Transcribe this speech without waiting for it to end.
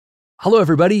Hello,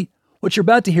 everybody. What you're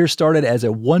about to hear started as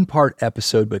a one-part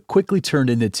episode, but quickly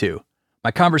turned into two. My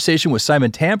conversation with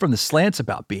Simon Tam from The Slants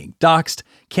about being doxxed,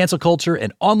 cancel culture,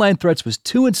 and online threats was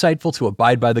too insightful to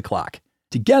abide by the clock.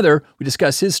 Together, we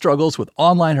discuss his struggles with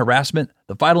online harassment,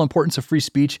 the vital importance of free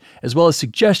speech, as well as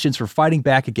suggestions for fighting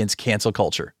back against cancel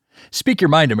culture. Speak your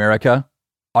mind, America.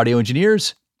 Audio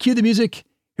engineers, cue the music.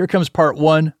 Here comes part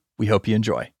one. We hope you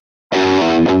enjoy.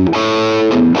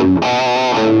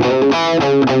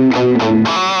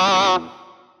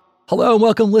 Hello and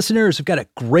welcome, listeners. We've got a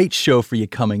great show for you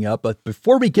coming up. But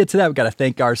before we get to that, we've got to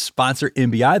thank our sponsor,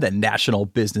 NBI, the National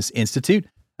Business Institute.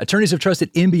 Attorneys have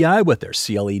trusted NBI with their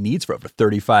CLE needs for over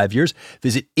 35 years.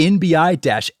 Visit nbi-sems.com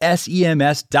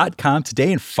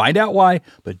today and find out why.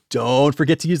 But don't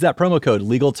forget to use that promo code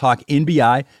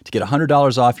LegalTalkNBI to get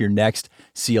 $100 off your next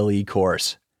CLE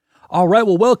course. All right,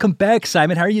 well, welcome back,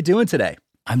 Simon. How are you doing today?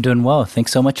 I'm doing well.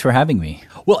 Thanks so much for having me.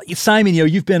 Well, Simon,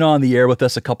 you've been on the air with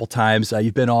us a couple times.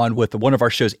 You've been on with one of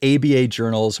our shows, ABA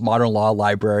Journal's Modern Law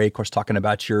Library, of course, talking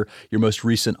about your most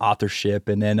recent authorship.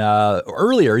 And then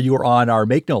earlier, you were on our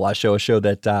Make No Law show, a show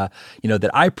that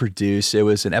that I produce. It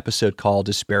was an episode called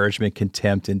Disparagement,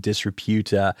 Contempt, and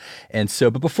Disrepute.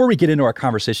 But before we get into our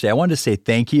conversation today, I wanted to say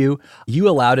thank you. You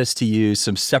allowed us to use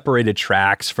some separated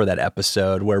tracks for that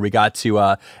episode, where we got to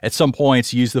at some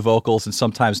points use the vocals and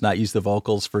sometimes not use the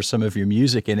vocals for some of your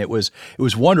music, and it was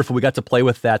wonderful. We got to play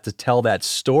with that to tell that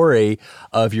story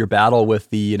of your battle with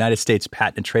the United States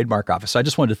Patent and Trademark Office. So I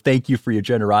just wanted to thank you for your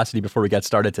generosity before we got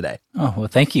started today. Oh, well,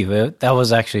 thank you. That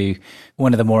was actually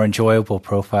one of the more enjoyable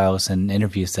profiles and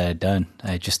interviews that I'd done.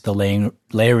 Just the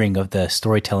layering of the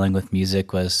storytelling with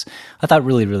music was, I thought,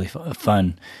 really, really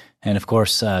fun. And of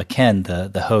course, Ken,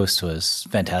 the host, was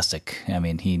fantastic. I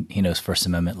mean, he knows First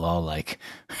Amendment law like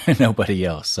nobody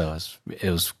else. So it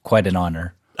was quite an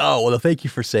honor. Oh, well, thank you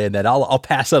for saying that. I'll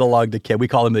pass that along to Ken. We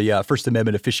call him the First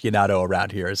Amendment aficionado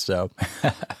around here. So,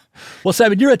 well,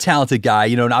 Simon, you're a talented guy,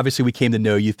 and obviously we came to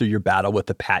know you through your battle with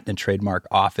the Patent and Trademark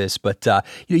Office. But,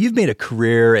 you've made a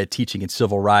career at teaching in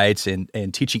civil rights and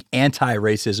teaching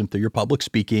anti-racism through your public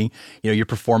speaking, your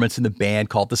performance in the band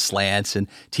called The Slants, and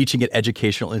teaching at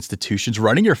educational institutions,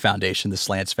 running your foundation, the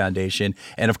Slants Foundation,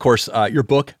 and, of course, your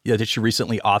book that you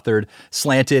recently authored,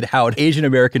 Slanted: How an Asian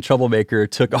American Troublemaker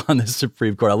Took on the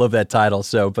Supreme Court. I love that title.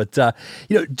 So, but,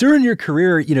 during your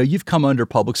career, you've come under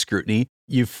public scrutiny.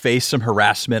 You've faced some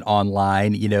harassment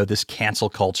online, this cancel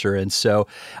culture. And so,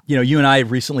 you and I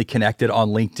recently connected on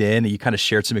LinkedIn, and you kind of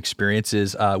shared some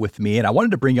experiences with me. And I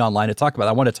wanted to bring you online to talk about it.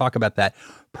 I want to talk about that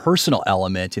personal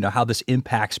element, how this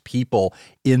impacts people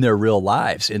in their real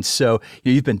lives. And so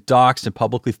you've been doxxed and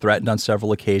publicly threatened on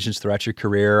several occasions throughout your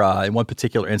career. In one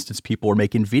particular instance, people were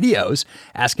making videos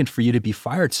asking for you to be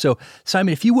fired. So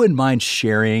Simon, if you wouldn't mind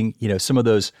sharing, some of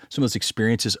those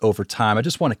experiences over time, I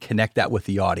just want to connect that with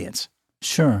the audience.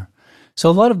 Sure.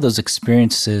 So a lot of those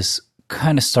experiences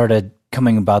kind of started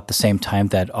coming about the same time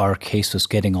that our case was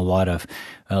getting a lot of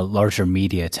larger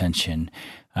media attention.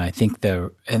 I think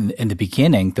in the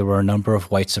beginning, there were a number of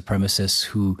white supremacists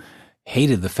who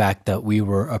hated the fact that we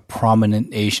were a prominent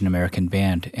Asian American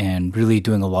band and really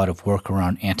doing a lot of work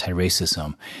around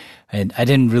anti-racism. And I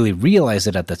didn't really realize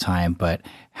it at the time, but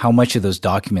how much of those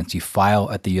documents you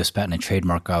file at the U.S. Patent and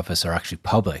Trademark Office are actually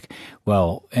public.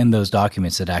 Well, in those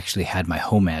documents, it actually had my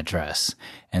home address.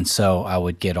 And so I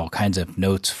would get all kinds of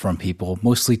notes from people,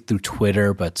 mostly through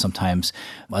Twitter, but sometimes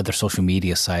other social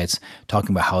media sites,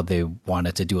 talking about how they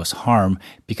wanted to do us harm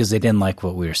because they didn't like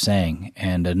what we were saying.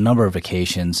 And a number of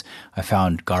occasions, I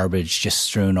found garbage just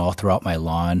strewn all throughout my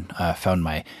lawn. I found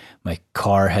my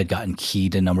car had gotten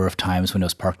keyed a number of times when it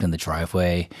was parked in the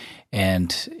driveway.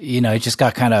 And, it just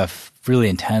got kind of really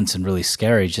intense and really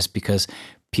scary just because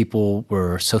people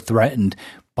were so threatened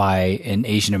by an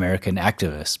Asian American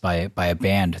activist, by a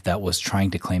band that was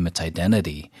trying to claim its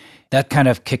identity. That kind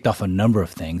of kicked off a number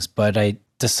of things, but I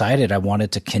decided I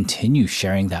wanted to continue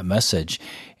sharing that message.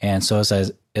 And so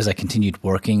as I continued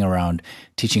working around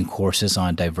teaching courses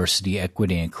on diversity,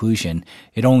 equity, and inclusion,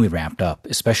 it only ramped up,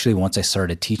 especially once I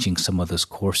started teaching some of those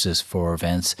courses for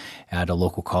events at a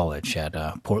local college, at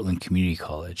Portland Community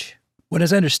College. Well,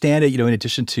 as I understand it, in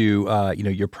addition to,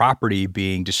 your property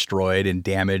being destroyed and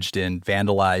damaged and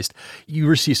vandalized, you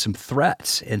received some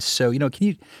threats. And so, can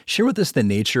you share with us the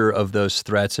nature of those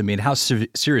threats? I mean, how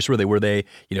serious were they? Were they,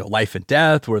 life and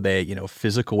death? Were they,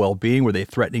 physical well-being? Were they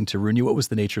threatening to ruin you? What was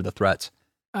the nature of the threats?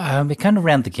 It kind of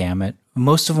ran the gamut.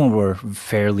 Most of them were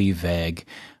fairly vague.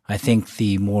 I think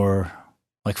the more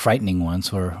frightening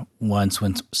ones were ones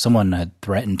when someone had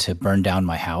threatened to burn down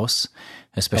my house,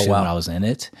 especially when I was in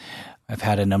it. I've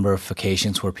had a number of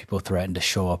occasions where people threatened to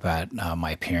show up at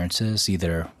my appearances,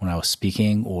 either when I was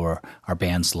speaking or our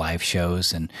band's live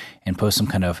shows, and pose some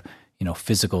kind of,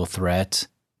 physical threat.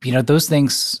 Those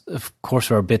things, of course,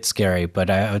 were a bit scary, but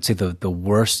I would say the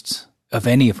worst of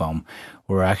any of them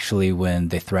were actually when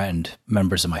they threatened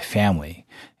members of my family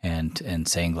and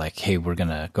saying like, hey, we're going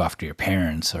to go after your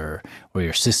parents or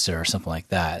your sister or something like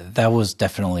that. That was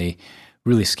definitely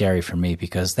really scary for me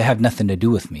because they have nothing to do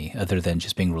with me other than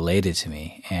just being related to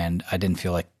me. And I didn't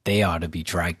feel like they ought to be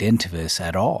dragged into this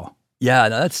at all. Yeah,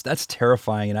 no, that's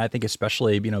terrifying. And I think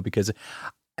especially, because,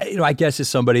 I guess as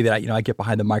somebody that, I get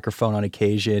behind the microphone on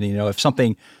occasion, if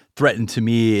something threatened to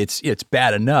me, it's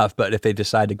bad enough. But if they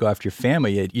decide to go after your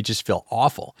family, you just feel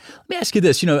awful. Let me ask you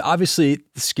this, obviously it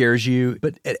scares you,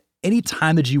 but at any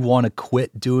time did you want to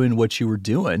quit doing what you were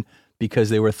doing because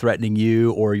they were threatening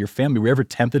you or your family? Were you ever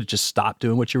tempted to just stop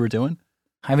doing what you were doing?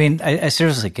 I mean, I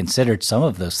seriously considered some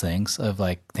of those things of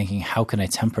like thinking, how can I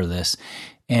temper this?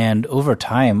 And over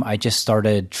time, I just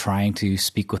started trying to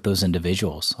speak with those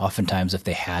individuals. Oftentimes, if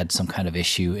they had some kind of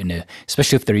issue,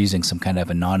 especially if they're using some kind of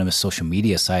anonymous social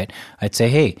media site, I'd say,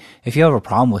 hey, if you have a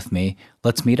problem with me,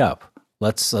 let's meet up.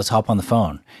 Let's hop on the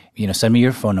phone. Send me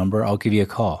your phone number. I'll give you a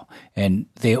call. And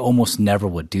they almost never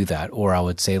would do that. Or I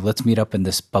would say, let's meet up in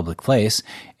this public place,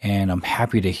 and I'm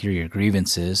happy to hear your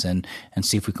grievances and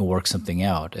see if we can work something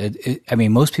out.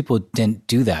 Most people didn't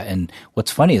do that. And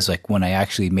what's funny is like when I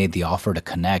actually made the offer to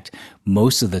connect,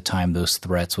 most of the time those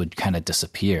threats would kind of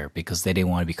disappear because they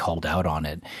didn't want to be called out on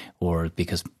it, or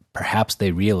because perhaps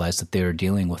they realized that they were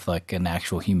dealing with like an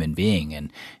actual human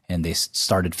being, and they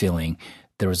started feeling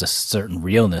there was a certain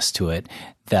realness to it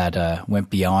that went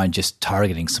beyond just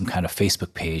targeting some kind of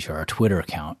Facebook page or a Twitter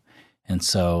account. And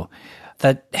so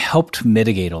that helped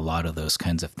mitigate a lot of those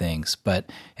kinds of things. But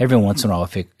every once in a while,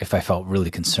 if I felt really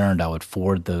concerned, I would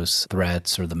forward those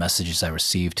threats or the messages I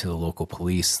received to the local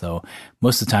police. Though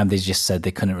most of the time they just said they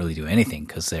couldn't really do anything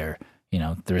because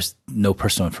there's no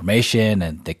personal information,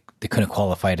 and they couldn't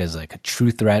qualify it as like a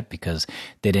true threat because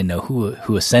they didn't know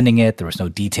who was sending it. There was no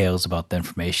details about the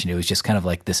information. It was just kind of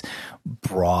like this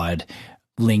broad,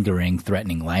 lingering,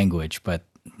 threatening language, but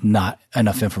not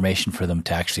enough information for them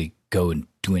to actually go and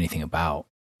do anything about.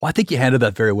 Well, I think you handled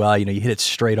that very well. You hit it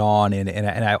straight on,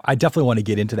 and I definitely want to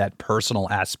get into that personal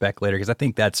aspect later because I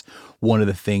think that's one of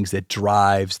the things that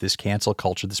drives this cancel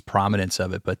culture, this prominence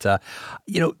of it. But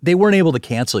they weren't able to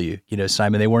cancel you,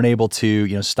 Simon. They weren't able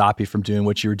to stop you from doing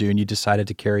what you were doing. You decided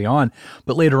to carry on,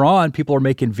 but later on, people are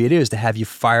making videos to have you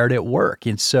fired at work,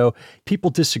 and so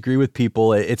people disagree with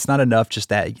people. It's not enough just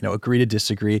that agree to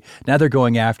disagree. Now they're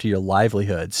going after your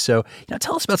livelihood. So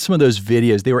tell us about some of those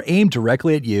videos. They were aimed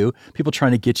directly at you. People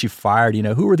trying to get you fired.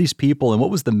 Who were these people and what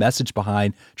was the message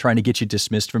behind trying to get you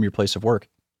dismissed from your place of work?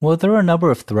 Well, there were a number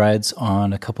of threads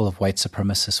on a couple of white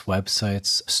supremacist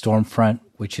websites. Stormfront,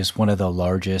 which is one of the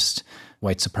largest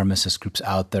white supremacist groups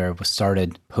out there,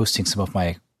 started posting some of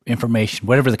my information,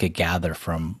 whatever they could gather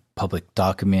from public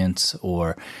documents,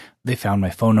 or they found my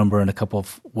phone number in a couple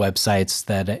of websites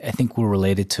that I think were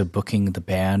related to booking the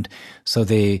band. So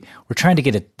they were trying to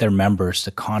get their members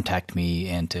to contact me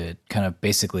and to kind of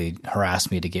basically harass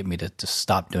me to get me to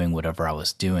stop doing whatever I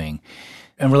was doing.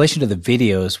 In relation to the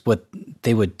videos, what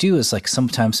they would do is like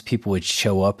sometimes people would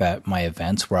show up at my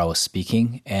events where I was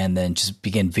speaking and then just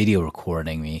begin video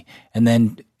recording me and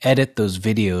then edit those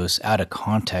videos out of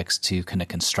context to kind of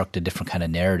construct a different kind of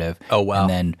narrative. Oh, wow. And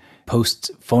then post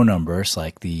phone numbers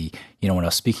like when I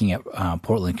was speaking at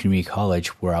Portland Community College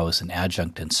where I was an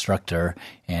adjunct instructor.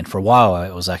 And for a while,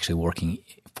 I was actually working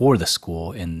for the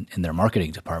school in their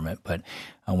marketing department. But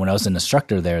when I was an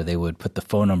instructor there, they would put the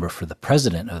phone number for the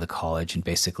president of the college and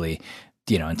basically,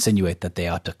 insinuate that they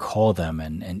ought to call them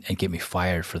and get me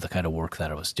fired for the kind of work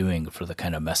that I was doing, for the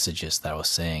kind of messages that I was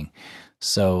saying.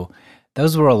 So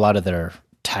those were a lot of their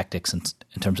tactics in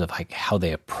terms of like how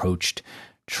they approached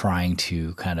trying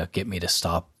to kind of get me to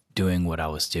stop doing what I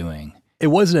was doing. It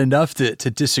wasn't enough to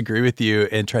disagree with you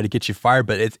and try to get you fired,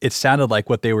 but it sounded like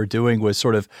what they were doing was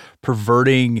sort of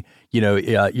perverting,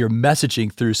 your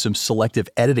messaging through some selective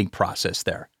editing process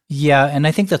there. Yeah, and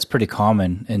I think that's pretty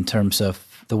common in terms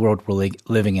of the world we're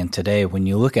living in today. When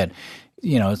you look at,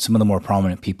 some of the more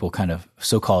prominent people kind of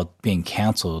so-called being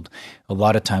canceled, a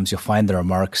lot of times you'll find their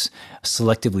remarks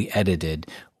selectively edited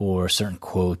or certain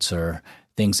quotes or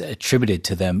things attributed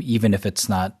to them, even if it's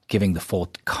not giving the full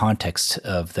context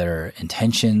of their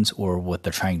intentions or what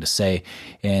they're trying to say.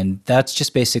 And that's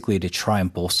just basically to try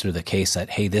and bolster the case that,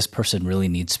 hey, this person really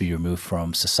needs to be removed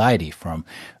from society,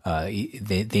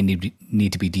 they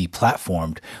need to be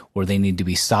deplatformed, or they need to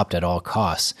be stopped at all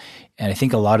costs. And I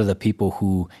think a lot of the people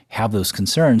who have those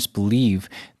concerns believe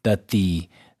that the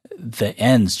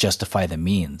ends justify the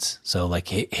means. So like,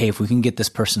 hey, if we can get this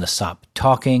person to stop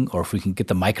talking, or if we can get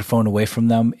the microphone away from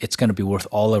them, it's going to be worth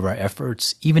all of our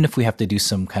efforts, even if we have to do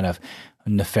some kind of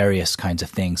nefarious kinds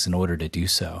of things in order to do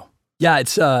so. Yeah,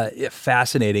 it's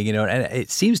fascinating, and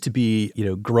it seems to be,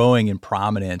 growing in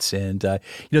prominence. And,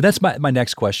 that's my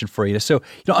next question for you. So,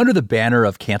 under the banner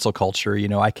of cancel culture,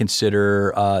 I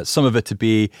consider some of it to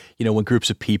be, when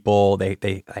groups of people,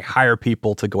 they hire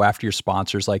people to go after your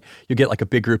sponsors. Like, you get like a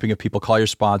big grouping of people call your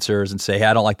sponsors and say, hey,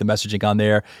 I don't like the messaging on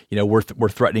there. We're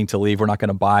threatening to leave. We're not going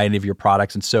to buy any of your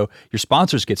products. And so your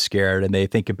sponsors get scared and they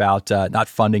think about not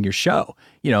funding your show.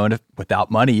 And without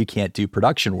money, you can't do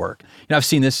production work. I've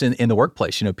seen this in the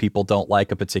workplace. People don't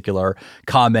like a particular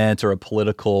comment or a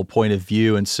political point of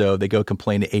view, and so they go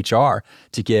complain to HR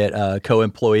to get a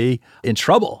co-employee in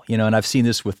trouble. And I've seen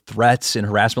this with threats and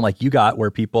harassment like you got, where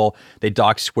people, they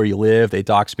dox where you live, they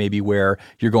dox maybe where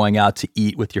you're going out to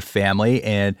eat with your family,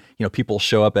 and people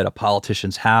show up at a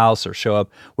politician's house or show up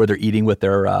where they're eating with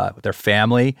their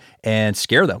family and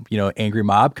scare them. Angry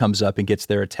mob comes up and gets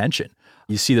their attention.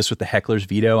 You see this with the heckler's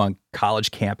veto on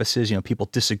college campuses. People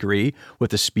disagree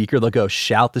with the speaker. They'll go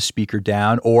shout the speaker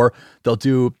down, or they'll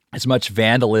do as much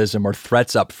vandalism or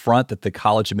threats up front that the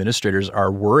college administrators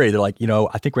are worried. They're like,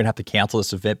 I think we're gonna have to cancel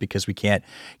this event because we can't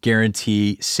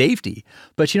guarantee safety.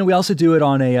 But, we also do it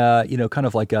on a, kind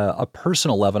of like a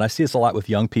personal level. And I see this a lot with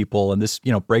young people, and this,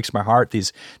 breaks my heart.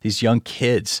 These young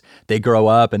kids, they grow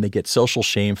up and they get social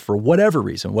shame for whatever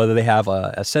reason, whether they have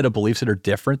a set of beliefs that are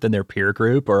different than their peer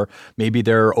group, or maybe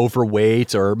they're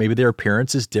overweight, or maybe their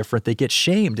appearance is different. They get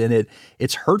shamed, and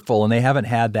it's hurtful, and they haven't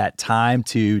had that time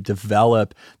to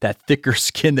develop that thicker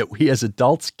skin that we as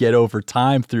adults get over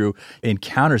time through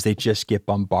encounters. They just get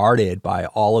bombarded by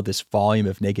all of this volume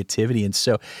of negativity. And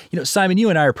so, Simon,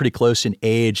 you and I are pretty close in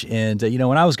age. And,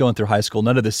 when I was going through high school,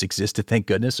 none of this existed, thank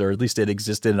goodness, or at least it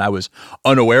existed and I was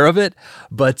unaware of it.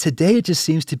 But today it just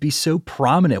seems to be so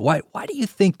prominent. Why do you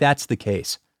think that's the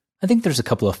case? I think there's a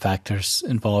couple of factors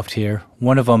involved here.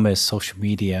 One of them is social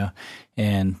media,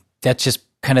 and that's just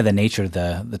kind of the nature of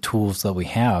the tools that we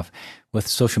have. With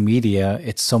social media,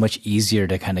 it's so much easier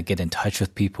to kind of get in touch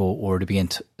with people or to be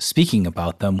speaking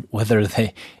about them, whether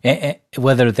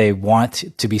they want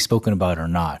to be spoken about or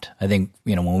not. I think,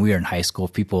 when we were in high school,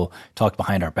 people talked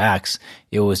behind our backs.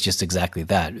 It was just exactly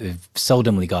that. It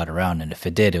seldomly got around, and if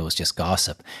it did, it was just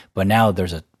gossip. But now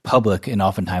there's a public and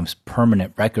oftentimes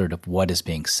permanent record of what is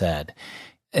being said.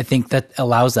 I think that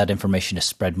allows that information to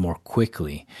spread more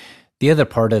quickly. The other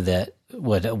part of that,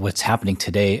 what's happening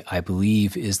today, I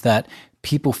believe, is that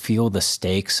people feel the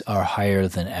stakes are higher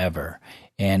than ever.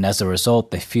 And as a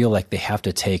result, they feel like they have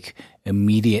to take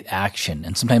immediate action,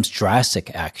 and sometimes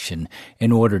drastic action,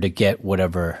 in order to get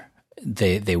whatever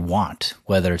they want,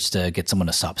 whether it's to get someone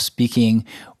to stop speaking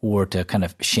or to kind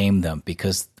of shame them,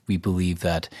 because we believe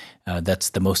that that's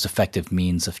the most effective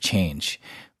means of change.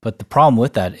 But the problem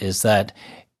with that is that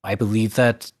I believe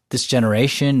that this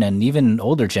generation, and even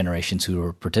older generations who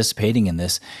are participating in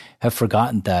this, have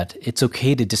forgotten that it's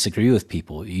okay to disagree with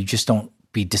people. You just don't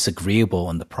be disagreeable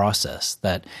in the process.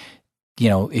 That,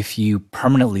 if you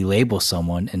permanently label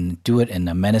someone and do it in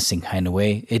a menacing kind of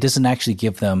way, it doesn't actually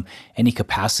give them any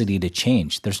capacity to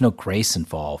change. There's no grace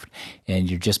involved,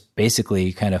 and you're just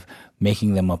basically kind of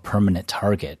making them a permanent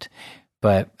target.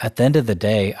 But at the end of the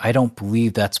day, I don't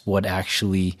believe that's what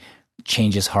actually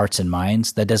changes hearts and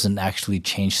minds. That doesn't actually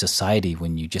change society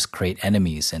when you just create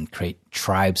enemies and create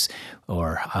tribes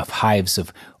or hives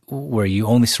of where you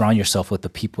only surround yourself with the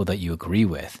people that you agree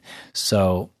with.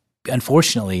 So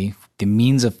unfortunately, the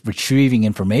means of retrieving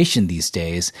information these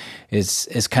days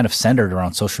is kind of centered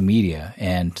around social media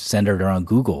and centered around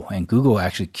Google. And Google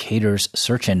actually caters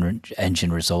search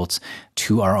engine results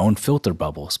to our own filter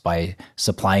bubbles by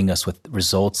supplying us with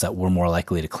results that we're more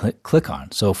likely to click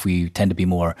on. So if we tend to be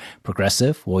more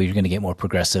progressive, well, you're going to get more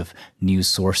progressive news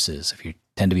sources. If you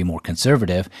tend to be more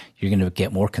conservative, you're going to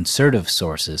get more conservative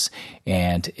sources.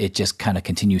 And it just kind of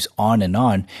continues on,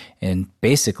 and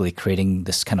basically creating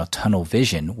this kind of tunnel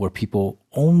vision where people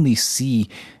only see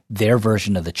their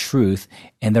version of the truth,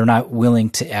 and they're not willing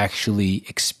to actually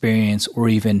experience or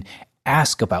even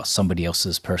ask about somebody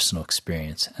else's personal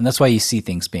experience. And that's why you see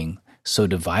things being so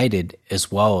divided,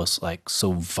 as well as like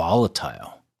so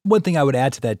volatile. One thing I would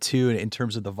add to that too, in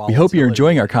terms of the volatility. We hope you're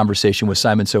enjoying our conversation with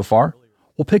Simon so far.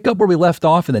 We'll pick up where we left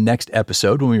off in the next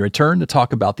episode when we return to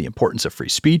talk about the importance of free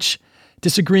speech,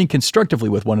 disagreeing constructively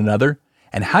with one another,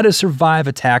 and how to survive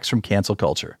attacks from cancel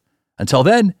culture. Until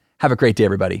then, have a great day,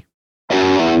 everybody.